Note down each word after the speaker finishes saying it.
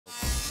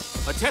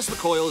A Tesla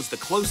coil is the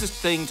closest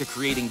thing to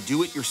creating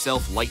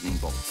do-it-yourself lightning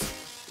bolts.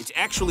 It's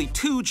actually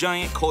two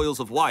giant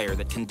coils of wire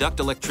that conduct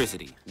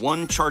electricity,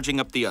 one charging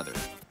up the other.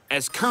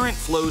 As current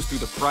flows through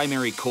the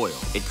primary coil,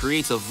 it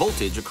creates a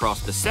voltage across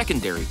the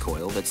secondary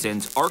coil that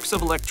sends arcs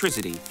of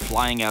electricity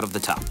flying out of the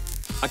top.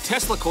 A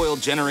Tesla coil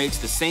generates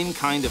the same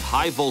kind of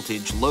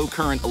high-voltage,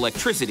 low-current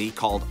electricity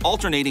called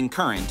alternating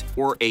current,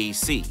 or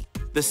AC,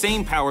 the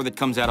same power that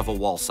comes out of a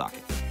wall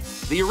socket.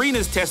 The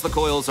arena's Tesla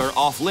coils are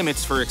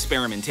off-limits for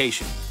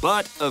experimentation,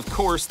 but of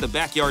course the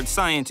backyard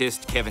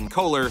scientist, Kevin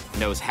Kohler,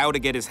 knows how to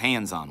get his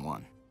hands on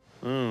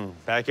one.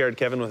 Backyard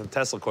Kevin with a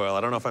Tesla coil.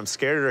 I don't know if I'm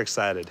scared or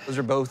excited. Those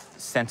are both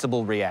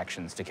sensible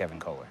reactions to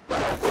Kevin Kohler.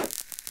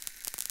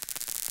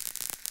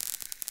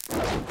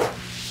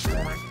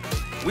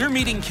 We're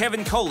meeting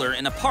Kevin Kohler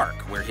in a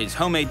park where his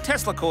homemade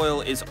Tesla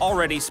coil is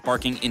already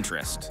sparking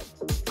interest.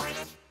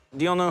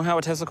 Do y'all know how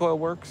a Tesla coil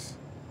works?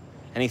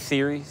 Any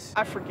theories?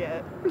 I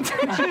forget.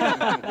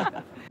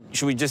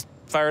 Should we just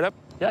fire it up?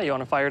 Yeah, you want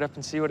to fire it up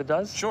and see what it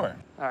does? Sure.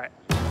 All right.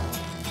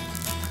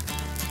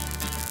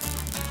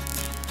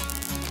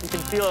 You can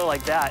feel it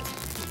like that.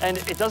 And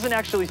it doesn't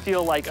actually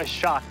feel like a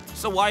shock.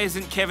 So why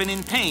isn't Kevin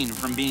in pain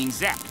from being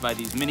zapped by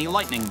these mini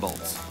lightning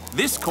bolts?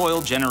 This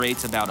coil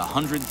generates about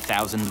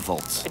 100,000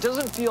 volts. It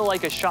doesn't feel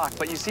like a shock,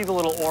 but you see the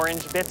little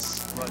orange bits?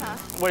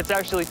 What it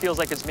actually feels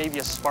like is maybe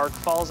a spark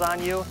falls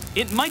on you.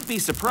 It might be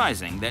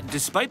surprising that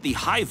despite the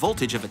high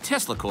voltage of a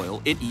Tesla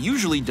coil, it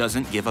usually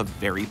doesn't give a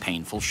very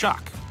painful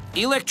shock.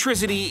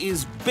 Electricity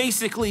is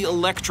basically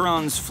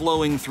electrons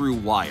flowing through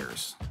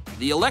wires.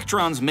 The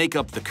electrons make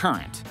up the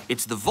current.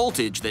 It's the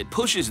voltage that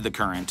pushes the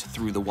current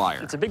through the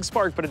wire. It's a big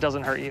spark, but it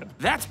doesn't hurt you.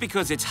 That's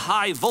because it's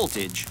high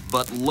voltage,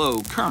 but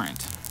low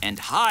current. And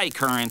high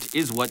current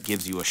is what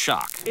gives you a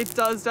shock. It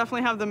does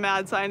definitely have the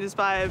mad scientist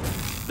vibe.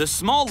 The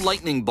small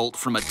lightning bolt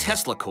from a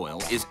Tesla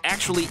coil is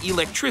actually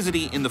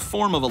electricity in the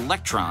form of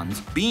electrons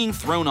being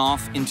thrown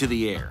off into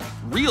the air.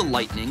 Real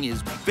lightning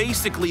is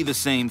basically the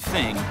same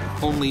thing,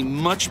 only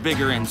much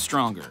bigger and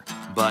stronger.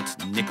 But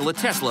Nikola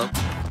Tesla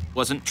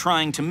wasn't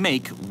trying to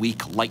make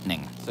weak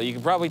lightning. So you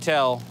can probably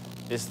tell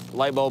this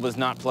light bulb is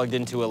not plugged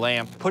into a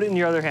lamp. Put it in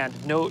your other hand.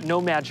 No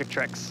magic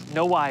tricks.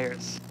 No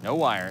wires. No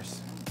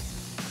wires.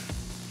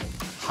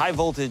 High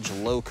voltage,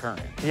 low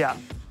current. Yeah.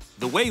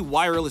 The way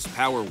wireless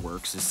power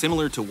works is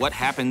similar to what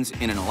happens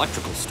in an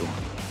electrical storm.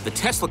 The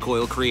Tesla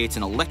coil creates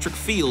an electric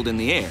field in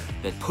the air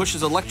that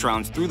pushes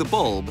electrons through the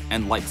bulb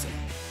and lights it.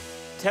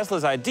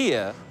 Tesla's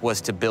idea was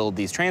to build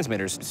these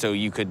transmitters so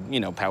you could,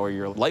 power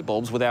your light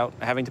bulbs without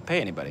having to pay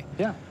anybody.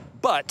 Yeah.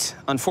 But,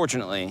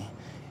 unfortunately,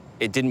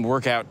 it didn't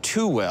work out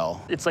too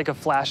well. It's like a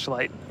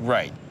flashlight.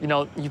 Right.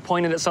 You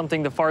point it at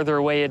something, the farther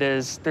away it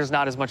is, there's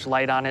not as much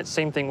light on it.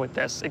 Same thing with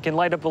this. It can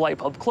light up a light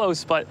bulb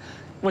close, but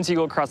once you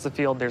go across the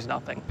field, there's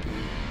nothing.